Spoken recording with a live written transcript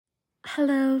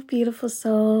Hello, beautiful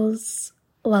souls.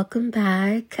 Welcome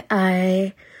back.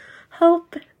 I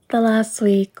hope the last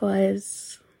week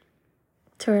was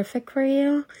terrific for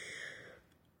you.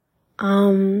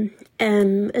 And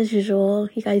as usual,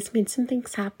 you guys made some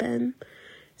things happen.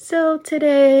 So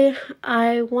today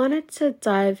I wanted to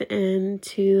dive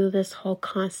into this whole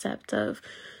concept of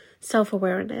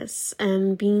self-awareness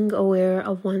and being aware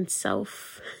of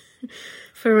oneself.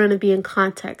 For everyone to be in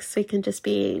context, we can just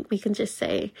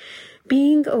say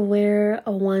being aware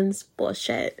of one's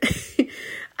bullshit.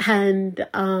 And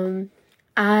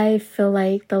I feel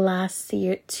like the last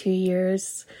 2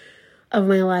 years of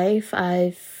my life,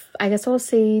 I guess I'll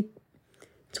say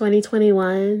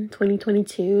 2021,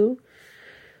 2022,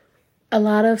 a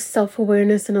lot of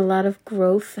self-awareness and a lot of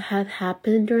growth had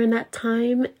happened during that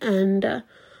time. And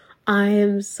I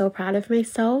am so proud of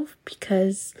myself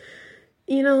because,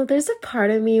 there's a part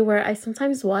of me where I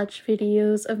sometimes watch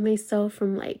videos of myself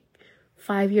from like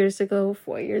 5 years ago,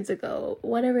 4 years ago,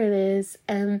 whatever it is.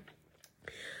 And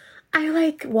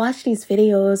I watch these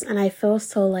videos and I feel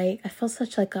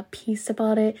such a peace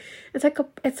about it. It's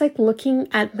like looking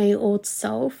at my old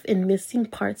self and missing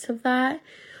parts of that,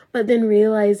 but then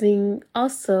realizing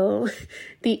also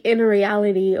the inner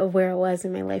reality of where I was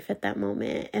in my life at that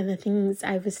moment and the things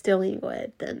I was dealing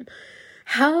with and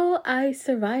how I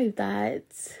survived that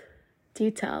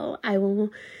detail. I will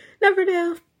never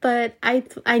know, but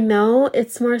I know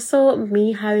it's more so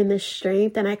me having the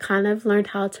strength, and I kind of learned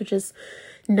how to just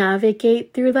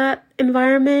navigate through that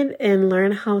environment and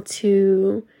learn how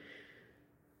to,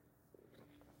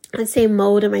 I'd say,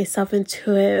 mold myself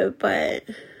into it, but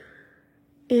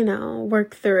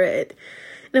work through it.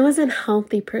 And it wasn't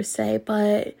healthy per se,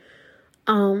 but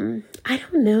I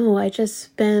don't know. I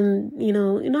just been,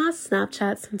 how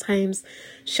Snapchat sometimes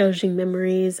shows you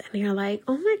memories and you're like,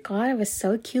 oh my God, I was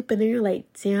so cute. But then you're like,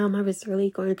 damn, I was really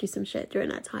going through some shit during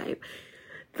that time.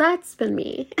 That's been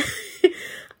me.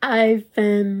 I've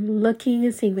been looking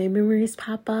and seeing my memories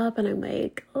pop up and I'm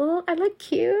like, oh, I look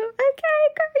cute.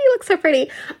 Okay, girl, you look so pretty.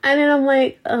 And then I'm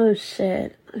like, oh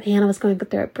shit, man, I was going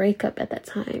through a breakup at that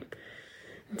time.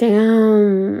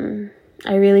 Damn,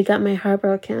 I really got my heart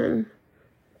broken.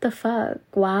 The fuck?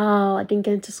 Wow, I didn't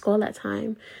get into school that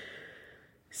time.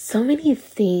 So many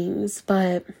things,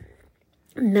 but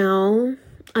now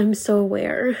I'm so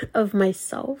aware of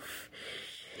myself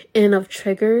and of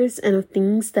triggers and of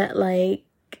things that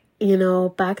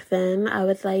back then I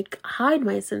would hide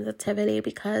my sensitivity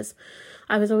because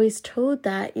I was always told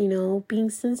that,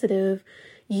 being sensitive,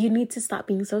 you need to stop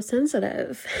being so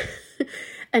sensitive.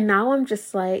 And now I'm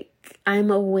just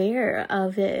I'm aware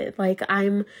of it.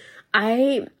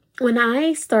 When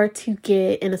I start to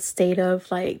get in a state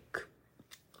of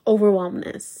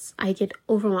overwhelmness, I get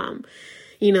overwhelmed.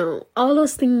 All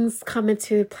those things come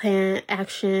into plan,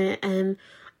 action, and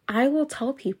I will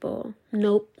tell people,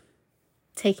 nope,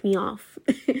 take me off.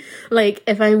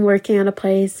 If I'm working at a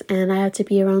place and I have to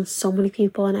be around so many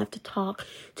people and I have to talk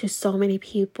to so many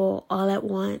people all at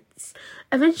once,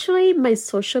 eventually my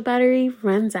social battery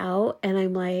runs out and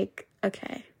I'm like,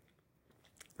 okay,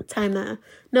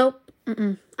 nope,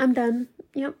 I'm done.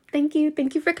 Yep, thank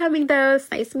you for coming though.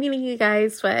 It's nice meeting you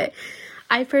guys, but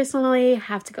I personally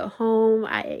have to go home.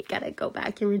 I gotta go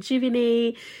back and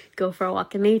rejuvenate, go for a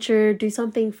walk in nature, do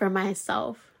something for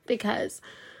myself because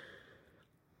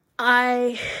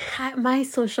my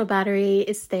social battery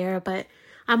is there, but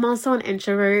I'm also an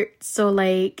introvert. So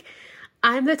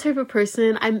I'm the type of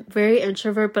person, I'm very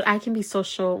introvert, but I can be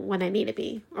social when I need to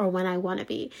be or when I want to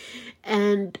be.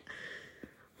 And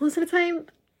most of the time,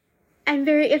 I'm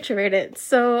very introverted.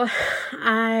 So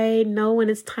I know when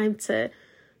it's time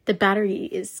the battery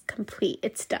is complete.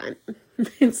 It's done.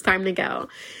 It's time to go.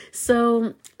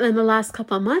 So in the last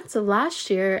couple of months of last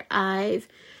year, I've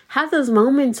had those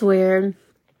moments where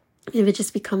it would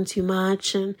just become too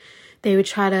much and they would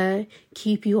try to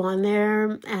keep you on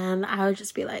there and I would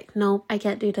just be like, nope, I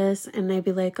can't do this. And they'd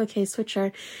be like, okay,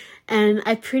 switcher. And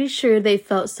I'm pretty sure they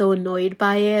felt so annoyed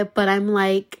by it. But I'm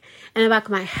like, in the back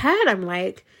of my head, I'm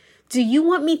like, do you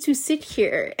want me to sit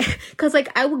here? Because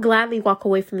I would gladly walk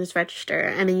away from this register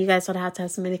and then you guys would have to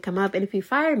have somebody come up. And if you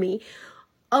fire me,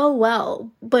 oh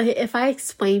well. But if I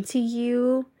explain to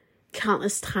you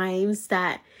countless times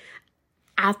that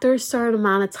after a certain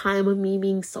amount of time of me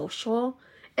being social,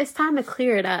 it's time to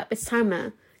clear it up. It's time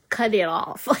to cut it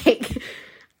off.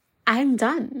 I'm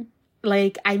done.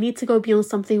 I need to go be on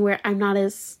something where I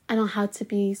don't have to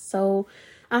be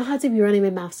running my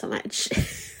mouth so much.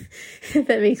 If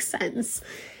that makes sense.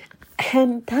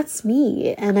 And that's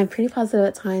me. And I'm pretty positive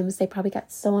at times they probably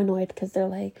got so annoyed because they're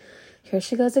like, here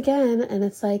she goes again. And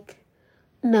it's like,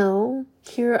 no,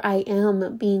 here I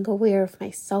am being aware of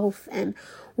myself and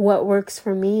what works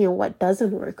for me and what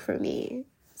doesn't work for me.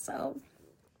 So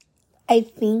I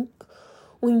think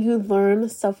when you learn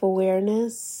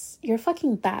self-awareness, you're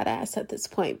fucking badass at this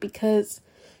point, because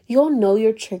you'll know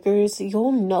your triggers.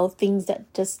 You'll know things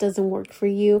that just doesn't work for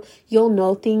you. You'll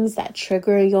know things that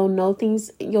trigger. You'll know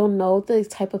the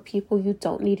type of people you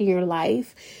don't need in your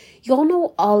life. You'll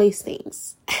know all these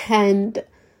things. And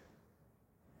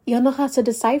you'll know how to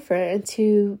decipher and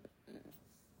to,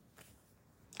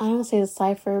 I don't say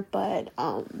decipher, but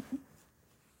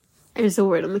there's a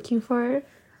word I'm looking for.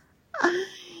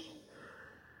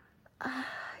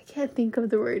 I can't think of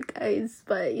the word, guys,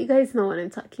 but you guys know what I'm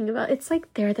talking about. It's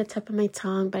like they're at the tip of my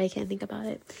tongue, but I can't think about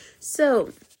it.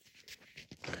 So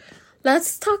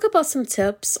let's talk about some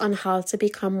tips on how to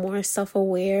become more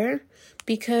self-aware,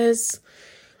 because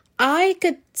I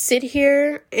could sit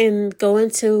here and go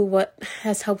into what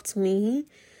has helped me,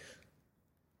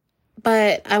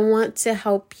 but I want to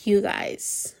help you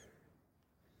guys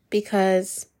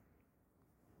because,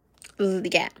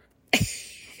 yeah.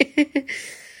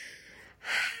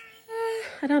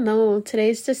 I don't know.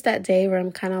 Today's just that day where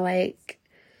I'm kind of like,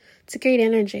 it's a great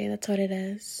energy. That's what it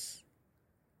is.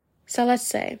 So let's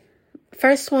say,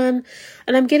 first one,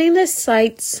 and I'm getting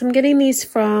these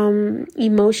from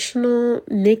Emotional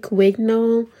Nick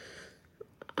Wignall.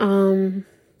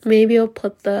 Maybe I'll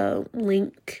put the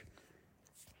link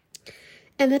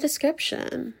in the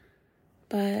description.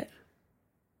 But,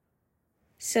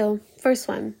 so, first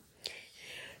one.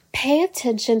 Pay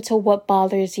attention to what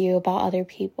bothers you about other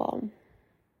people.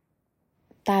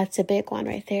 That's a big one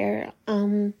right there.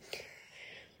 You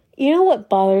know what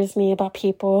bothers me about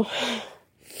people?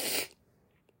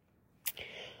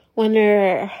 When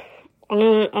they're, I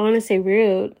want to say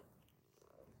rude,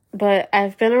 but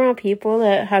I've been around people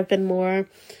that have been more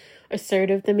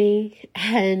assertive than me,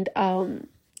 and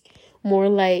more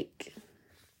like,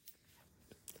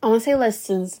 I want to say less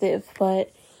sensitive,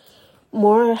 but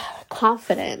more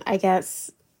confident, I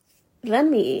guess, than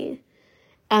me.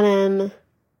 And then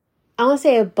I want to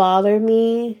say it bothered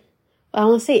me. I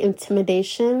want to say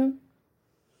intimidation.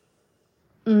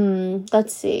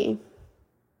 Let's see.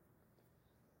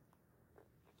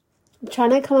 I'm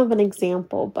trying to come up with an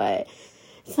example, but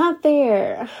it's not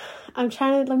there.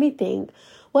 Let me think.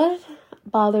 What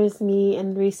bothers me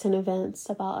in recent events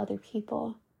about other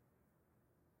people?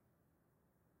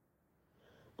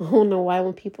 I don't know why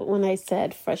when I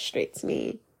said frustrates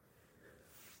me.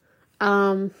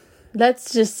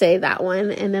 Let's just say that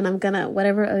one, and then I'm gonna,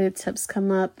 whatever other tips come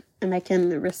up and I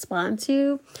can respond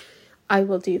to, I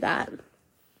will do that.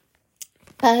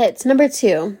 But number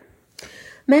 2,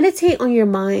 meditate on your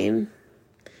mind.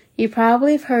 You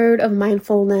probably have heard of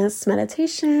mindfulness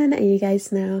meditation, and you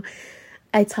guys know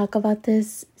I talk about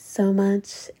this so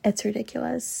much. It's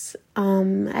ridiculous.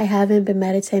 I haven't been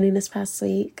meditating this past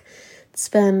week. It's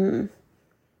been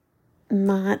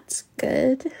not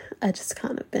good. I just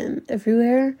kind of been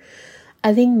everywhere.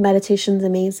 I think meditation's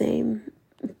amazing.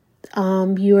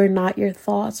 You are not your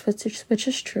thoughts, which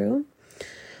is true.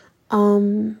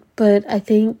 But I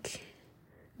think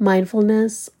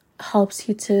mindfulness helps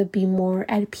you to be more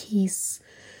at peace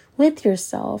with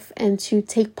yourself, and to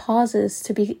take pauses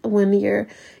to be, when you're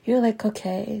like,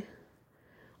 okay,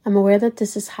 I'm aware that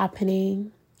this is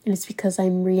happening, and it's because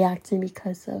I'm reacting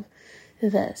because of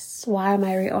this. Why am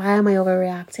I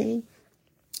overreacting?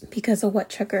 Because of what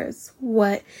triggers?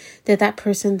 What did that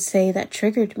person say that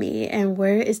triggered me? And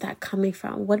where is that coming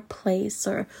from? What place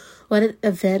or what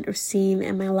event or scene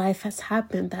in my life has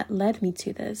happened that led me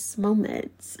to this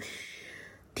moment?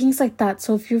 Things like that.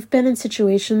 So if you've been in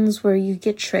situations where you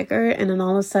get triggered and then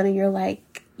all of a sudden you're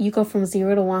like, you go from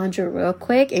 0 to 100 real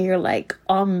quick and you're like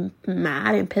all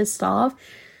mad and pissed off,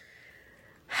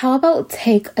 how about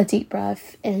take a deep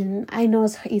breath? And I know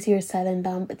it's easier said than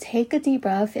done, but take a deep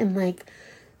breath and like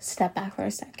step back for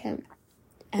a second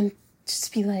and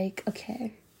just be like,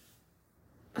 okay,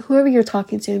 whoever you're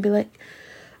talking to, and be like,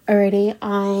 alrighty,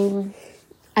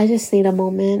 I just need a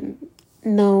moment.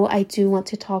 No, I do want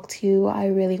to talk to you. I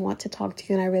really want to talk to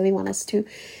you, and I really want us to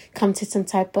come to some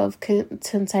type of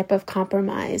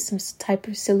compromise, some type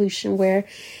of solution where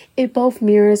it both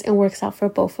mirrors and works out for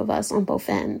both of us on both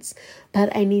ends.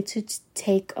 But I need to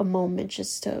take a moment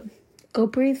just to go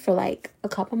breathe for like a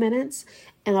couple minutes,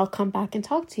 and I'll come back and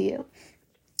talk to you.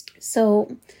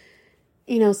 So,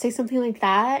 say something like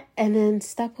that, and then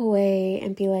step away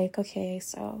and be like, okay,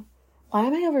 so why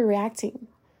am I overreacting?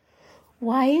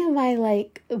 Why am I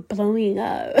like blowing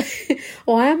up?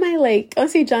 Why am I like, I'll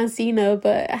say John Cena,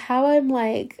 but how I'm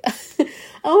like, I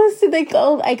want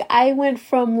to like, I went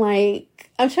from like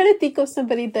I'm trying to think of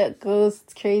somebody that goes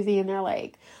crazy and they're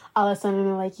like, all of a sudden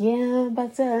they're like, yeah,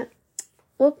 but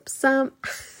whoops,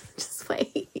 just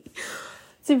like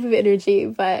super energy.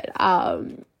 But I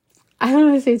don't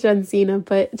want to say John Cena,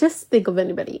 but just think of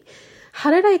anybody.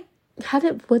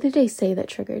 What did they say that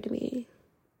triggered me?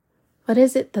 What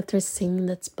is it that they're saying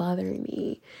that's bothering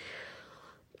me?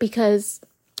 Because,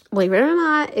 believe it or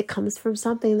not, it comes from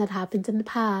something that happened in the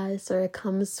past, or it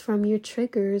comes from your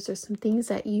triggers, or some things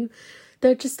that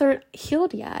just aren't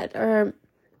healed yet, and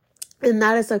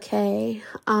that is okay.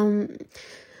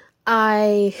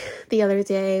 I, the other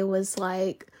day, was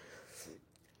like,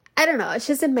 I don't know, it's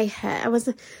just in my head. It was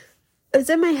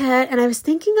in my head, and I was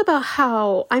thinking about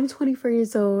how I'm 24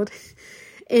 years old,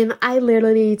 and I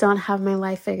literally don't have my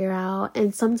life figured out.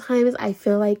 And sometimes I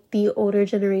feel like the older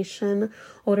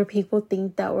people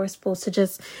think that we're supposed to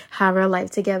just have our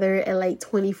life together at like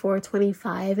 24,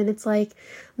 25. And it's like,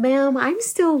 ma'am, I'm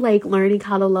still like learning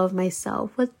how to love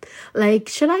myself.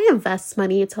 Should I invest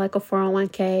money into like a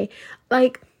 401k?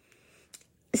 Like,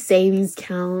 savings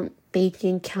count,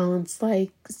 banking counts,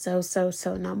 like so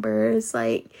numbers.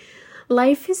 Like,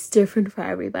 life is different for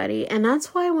everybody. And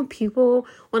that's why when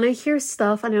I hear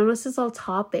stuff, I know this is all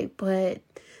topic, but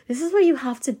this is where you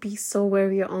have to be so aware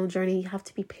of your own journey. You have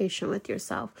to be patient with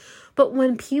yourself. But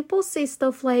when people say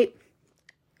stuff like,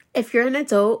 if you're an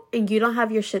adult and you don't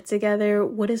have your shit together,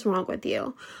 what is wrong with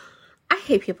you? I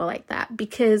hate people like that,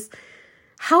 because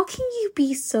how can you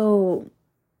be so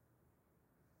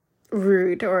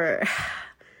rude, or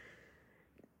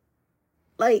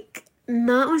like,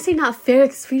 not, I want to say not fair,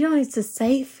 because we don't need to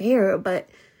say fair, but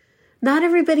not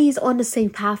everybody's on the same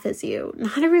path as you.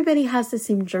 Not everybody has the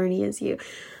same journey as you.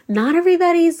 Not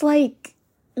everybody's like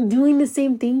doing the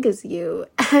same thing as you.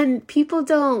 And people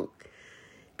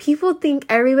think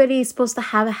everybody's supposed to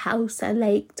have a house at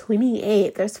like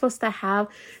 28. They're supposed to have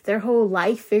their whole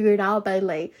life figured out by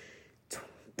like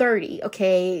 30,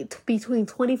 okay? Between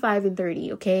 25 and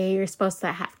 30, okay? You're supposed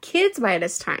to have kids by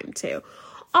this time too.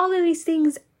 All of these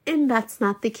things, and that's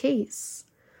not the case.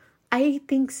 I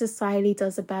think society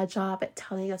does a bad job at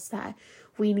telling us that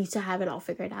we need to have it all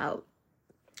figured out.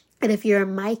 And if you're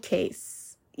in my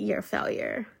case, you're a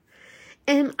failure.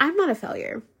 And I'm not a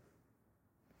failure.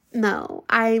 No,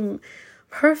 I'm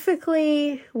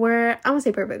perfectly where, I won't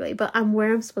say perfectly, but I'm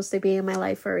where I'm supposed to be in my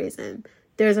life for a reason.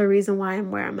 There's a reason why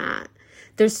I'm where I'm at.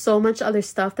 There's so much other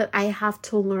stuff that I have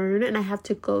to learn, and I have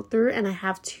to go through, and I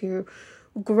have to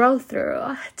grow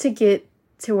through to get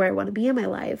to where I want to be in my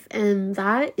life. And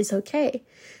that is okay.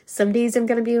 Some days I'm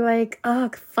going to be like, oh,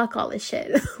 fuck all this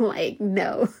shit. Like,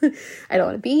 no, I don't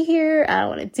want to be here. I don't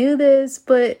want to do this.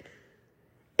 But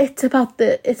it's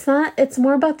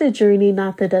more about the journey,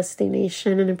 not the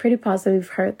destination. And I'm pretty positive you've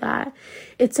heard that.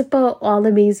 It's about all the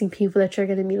amazing people that you're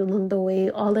going to meet along the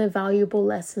way, all the valuable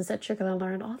lessons that you're going to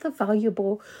learn, all the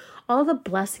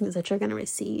blessings that you're going to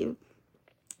receive.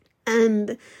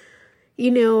 And,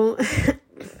 you know,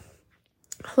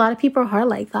 a lot of people are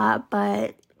like that,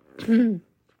 but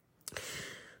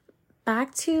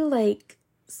back to like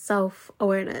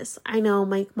self-awareness. I know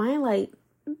my like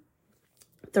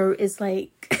throat is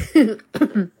like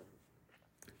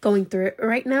going through it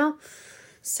right now,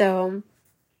 so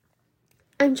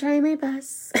I'm trying my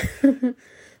best.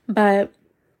 But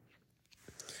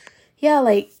yeah,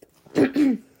 like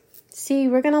see,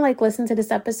 we're gonna like listen to this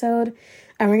episode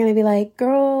and we're gonna be like,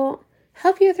 girl,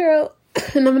 help your throat.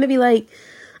 And I'm gonna be like,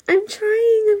 I'm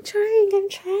trying.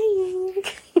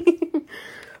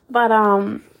 But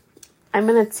I'm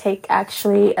gonna take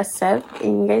actually a sip,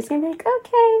 and you guys can be like,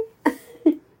 okay.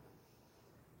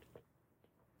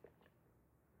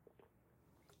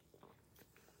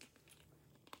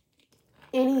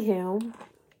 Anywho,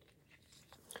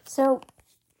 so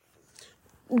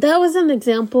that was an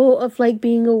example of like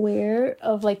being aware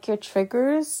of like your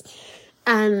triggers.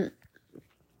 And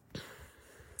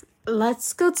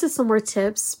let's go to some more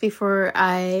tips before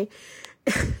I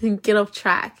get off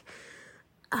track.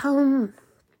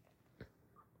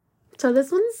 So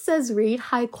this one says read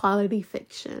high quality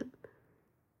fiction.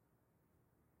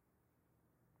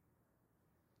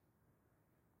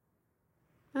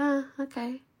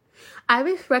 Okay. I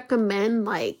would recommend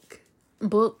like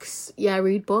books. Yeah,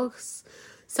 read books.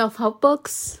 Self-help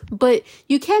books. But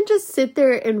you can't just sit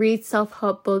there and read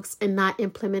self-help books and not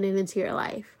implement it into your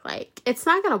life. Like, it's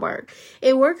not gonna work.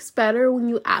 It works better when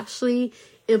you actually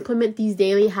implement these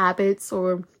daily habits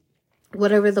or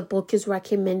whatever the book is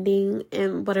recommending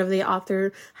and whatever the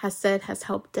author has said has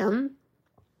helped them.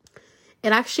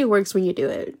 It actually works when you do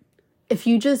it. If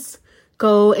you just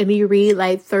go and you read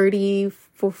like 30,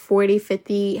 40,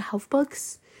 50 health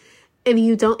books and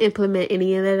you don't implement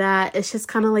any of that, it's just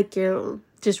kind of like you're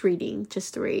just reading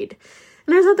just to read.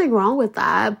 And there's nothing wrong with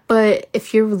that. But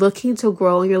if you're looking to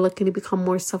grow and you're looking to become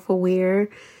more self-aware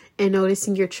and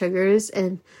noticing your triggers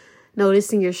and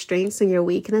noticing your strengths and your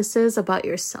weaknesses about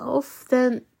yourself,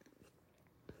 then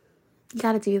you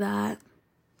gotta do that.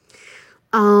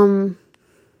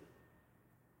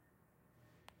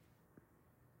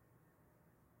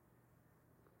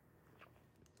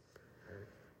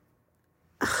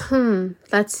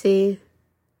 Let's see.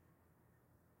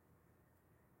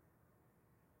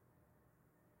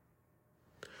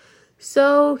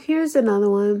 So here's another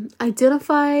one.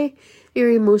 Identify your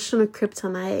emotional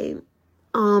kryptonite.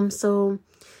 So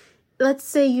let's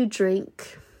say you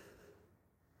drink,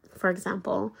 for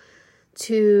example,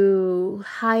 to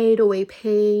hide away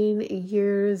pain and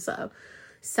years of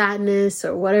sadness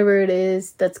or whatever it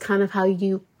is. That's kind of how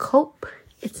you cope.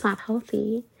 It's not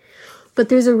healthy. But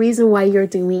there's a reason why you're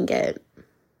doing it.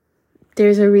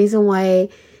 There's a reason why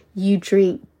you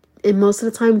drink. And most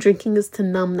of the time, drinking is to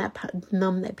numb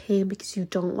that pain because you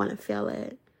don't want to feel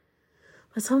it.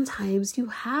 But sometimes you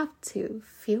have to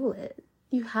feel it.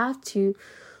 You have to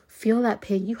feel that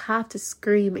pain. You have to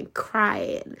scream and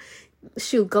cry and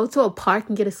go to a park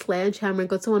and get a sledgehammer and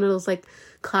go to one of those like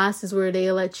classes where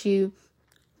they let you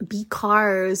beat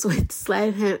cars with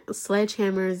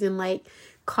sledgehammers and like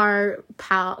like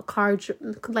not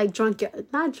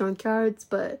junkyards,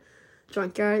 but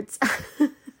junkyards.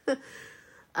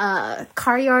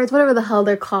 Car yards, whatever the hell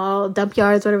they're called, dump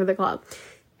yards, whatever they're called,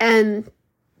 and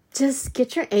just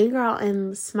get your anger out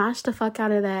and smash the fuck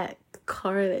out of that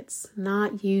car that's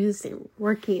not used and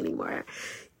working anymore.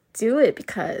 Do it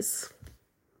because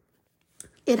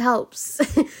it helps.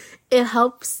 It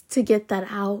helps to get that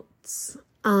out.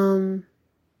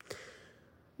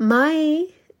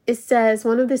 It says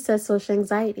social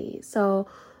anxiety. So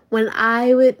when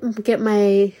I would get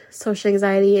my social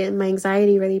anxiety and my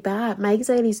anxiety really bad, my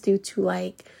anxiety is due to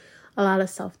like a lot of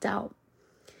self-doubt.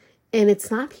 And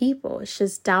it's not people, it's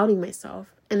just doubting myself.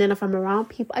 And then if I'm around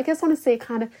people, I guess I want to say it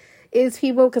kind of is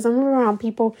people, because I'm around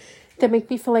people that make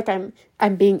me feel like I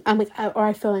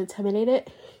feel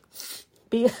intimidated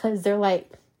because they're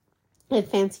like in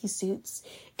fancy suits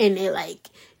and they like,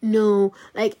 no,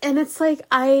 like, and it's like,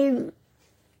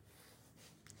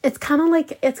 it's kind of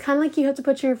like you have to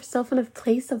put yourself in a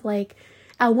place of like,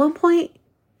 at one point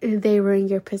they were in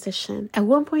your position. At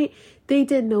one point they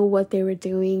didn't know what they were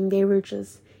doing. They were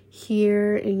just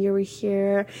here and you were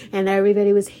here and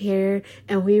everybody was here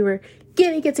and we were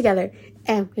getting it together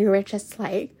and we were just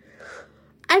like,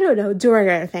 I don't know, doing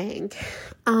our thing.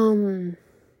 And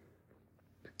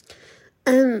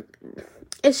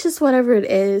it's just whatever it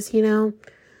is, you know.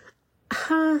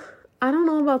 I don't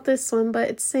know about this one, but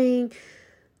it's saying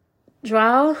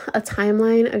draw a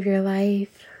timeline of your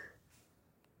life.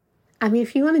 I mean,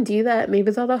 if you want to do that,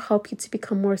 maybe that'll help you to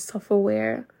become more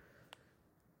self-aware.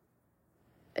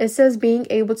 It says being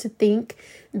able to think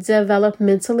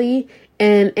developmentally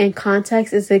and in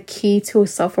context is a key to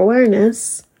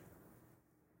self-awareness.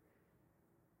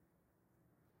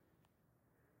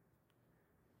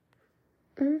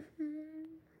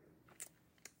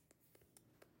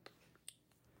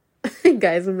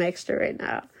 Guys, I'm extra right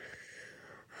now.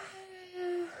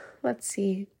 Let's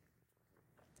see.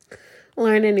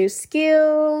 Learn a new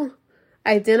skill.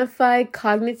 Identify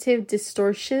cognitive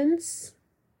distortions.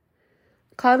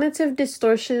 Cognitive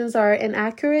distortions are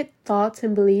inaccurate thoughts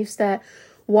and beliefs that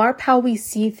warp how we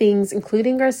see things,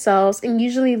 including ourselves, and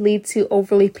usually lead to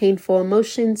overly painful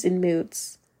emotions and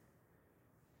moods.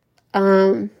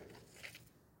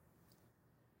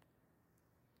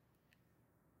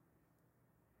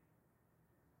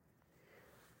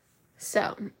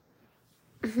 So,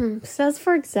 says,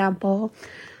 for example,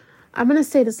 I'm going to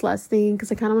say this last thing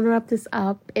because I kind of want to wrap this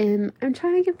up, and I'm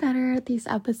trying to get better at these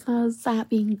episodes not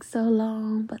being so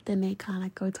long, but then they kind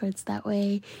of go towards that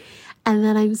way. And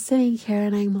then I'm sitting here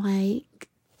and I'm like,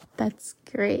 that's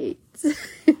great.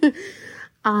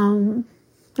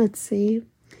 Let's see.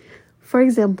 For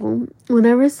example,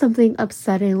 whenever something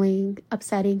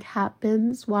upsetting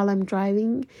happens while I'm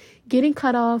driving, getting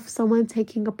cut off, someone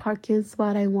taking a parking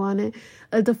spot I wanted,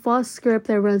 a default script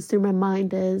that runs through my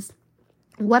mind is,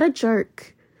 what a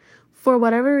jerk. For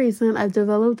whatever reason, I've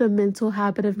developed a mental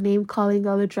habit of name calling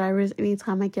other drivers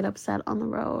anytime I get upset on the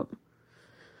road.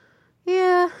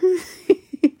 Yeah.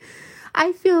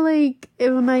 I feel like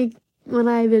when I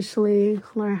eventually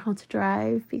learn how to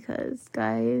drive, because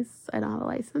guys, I don't have a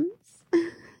license,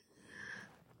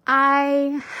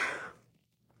 I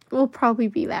will probably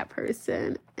be that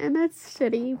person. And that's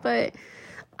shitty, but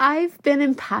I've been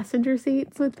in passenger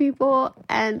seats with people,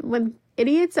 and when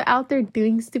idiots are out there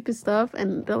doing stupid stuff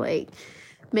and they're like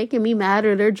making me mad,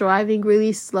 or they're driving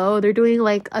really slow. They're doing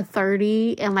like a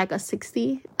 30 and like a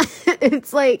 60.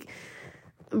 It's like,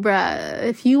 bruh,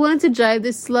 if you wanted to drive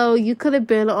this slow, you could have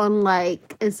been on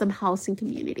like in some housing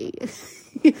community,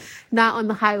 not on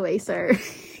the highway, sir.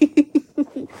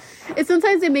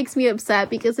 Sometimes it makes me upset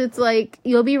because it's like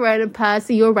you'll be riding past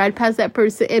and you'll ride past that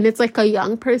person and it's like a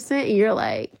young person and you're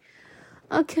like,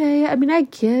 okay, I mean, I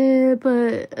get it,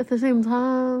 but at the same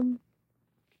time,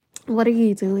 what are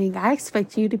you doing? I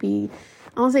expect you to be,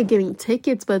 I don't say giving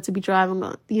tickets, but to be driving,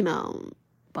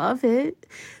 above it.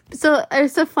 So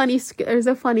there's a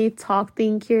funny talk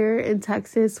thing here in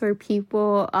Texas where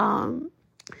people,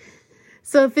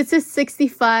 so if it's a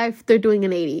 65, they're doing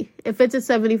an 80. If it's a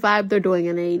 75, they're doing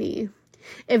an 80.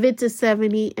 If it's a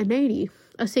 70, an 80.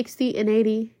 A 60, an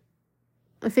 80.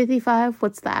 A 55,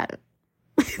 what's that?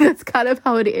 That's kind of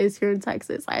how it is here in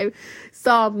Texas. I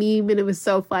saw a meme and it was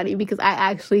so funny because I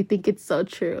actually think it's so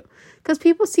true. Because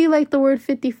people see like the word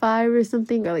 55 or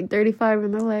something, or like 35,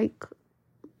 and they're like,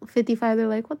 55, they're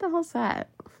like, what the hell's that?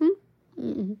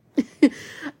 And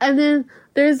then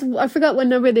I forgot what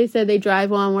number they said they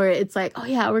drive on, where it's like, oh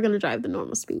yeah, we're gonna drive the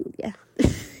normal speed. Yeah.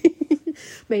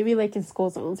 Maybe like in school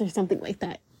zones or something like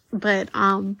that. But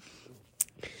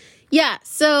yeah,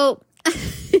 so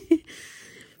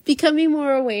becoming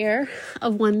more aware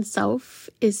of oneself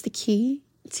is the key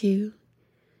to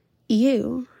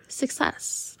you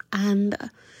success and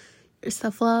your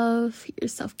self-love, your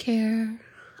self-care,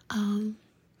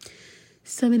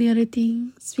 so many other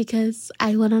things, because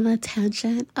I went on a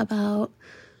tangent about,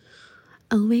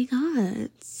 oh my god,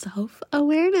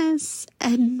 self-awareness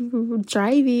and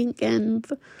driving and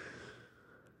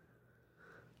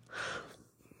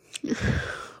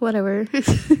whatever.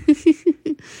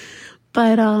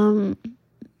 But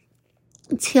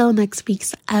till next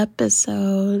week's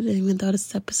episode, even though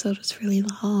this episode was really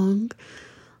long,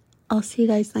 I'll see you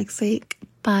guys next week.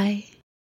 Bye.